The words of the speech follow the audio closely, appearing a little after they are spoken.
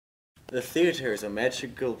The theater is a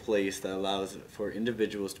magical place that allows for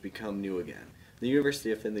individuals to become new again. The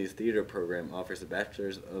University of Findlay's theater program offers a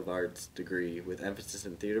Bachelor's of Arts degree with emphasis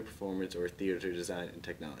in theater performance or theater design and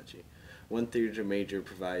technology. One theater major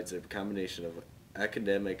provides a combination of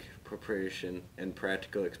academic preparation and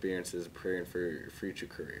practical experiences preparing for your future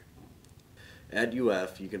career. At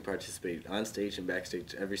UF, you can participate on stage and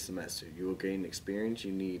backstage every semester. You will gain experience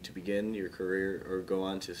you need to begin your career or go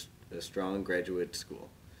on to a strong graduate school.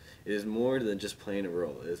 It is more than just playing a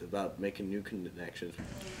role. It is about making new connections.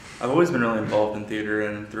 I've always been really involved in theater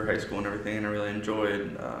and through high school and everything, and I really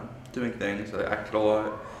enjoyed doing things. I acted a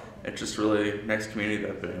lot. It's just really nice community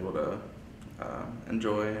that I've been able to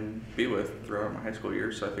enjoy and be with throughout my high school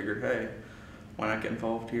years. So I figured, hey, why not get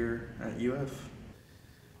involved here at UF?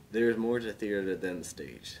 There is more to theater than the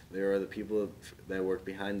stage. There are the people that work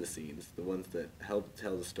behind the scenes, the ones that help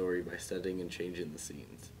tell the story by studying and changing the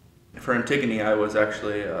scenes. For Antigone, I was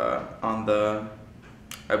actually I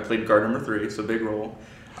played guard number 3, so big role.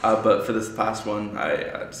 But for this past one,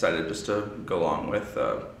 I decided just to go along with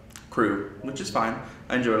crew, which is fine.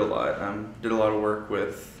 I enjoyed it a lot. Did a lot of work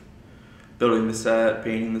with building the set,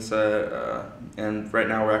 painting the set, and right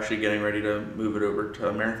now we're actually getting ready to move it over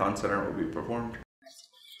to Marathon Center where we performed.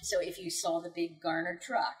 So if you saw the big Garner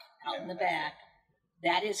truck out in the back,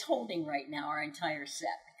 that is holding right now our entire set,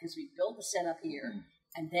 because we build the set up here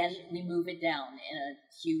and then we move it down in a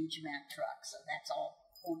huge Mack truck. So that's all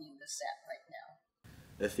holding the set right now.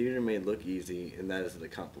 The theater may look easy, and that is the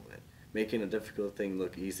compliment. Making a difficult thing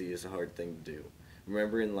look easy is a hard thing to do.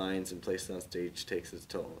 Remembering lines and placing on stage takes its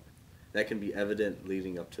toll. That can be evident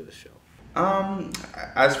leading up to the show.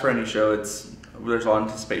 As for any show, there's a lot of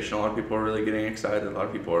anticipation. A lot of people are really getting excited. A lot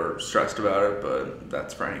of people are stressed about it, but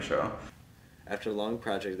that's for any show. After a long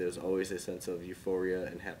project, there's always a sense of euphoria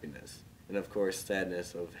and happiness, and of course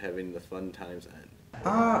sadness of having the fun times end.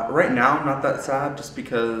 Right now I'm not that sad, just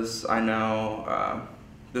because I know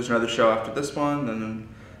there's another show after this one, and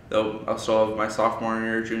I'll still have my sophomore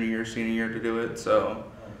year, junior year, senior year to do it, so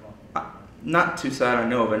not too sad. I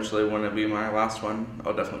know eventually when it'll be my last one,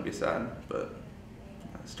 I'll definitely be sad, but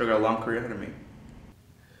I still got a long career ahead of me.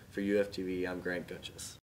 For UFTV, I'm Grant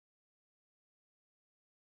Gutchess.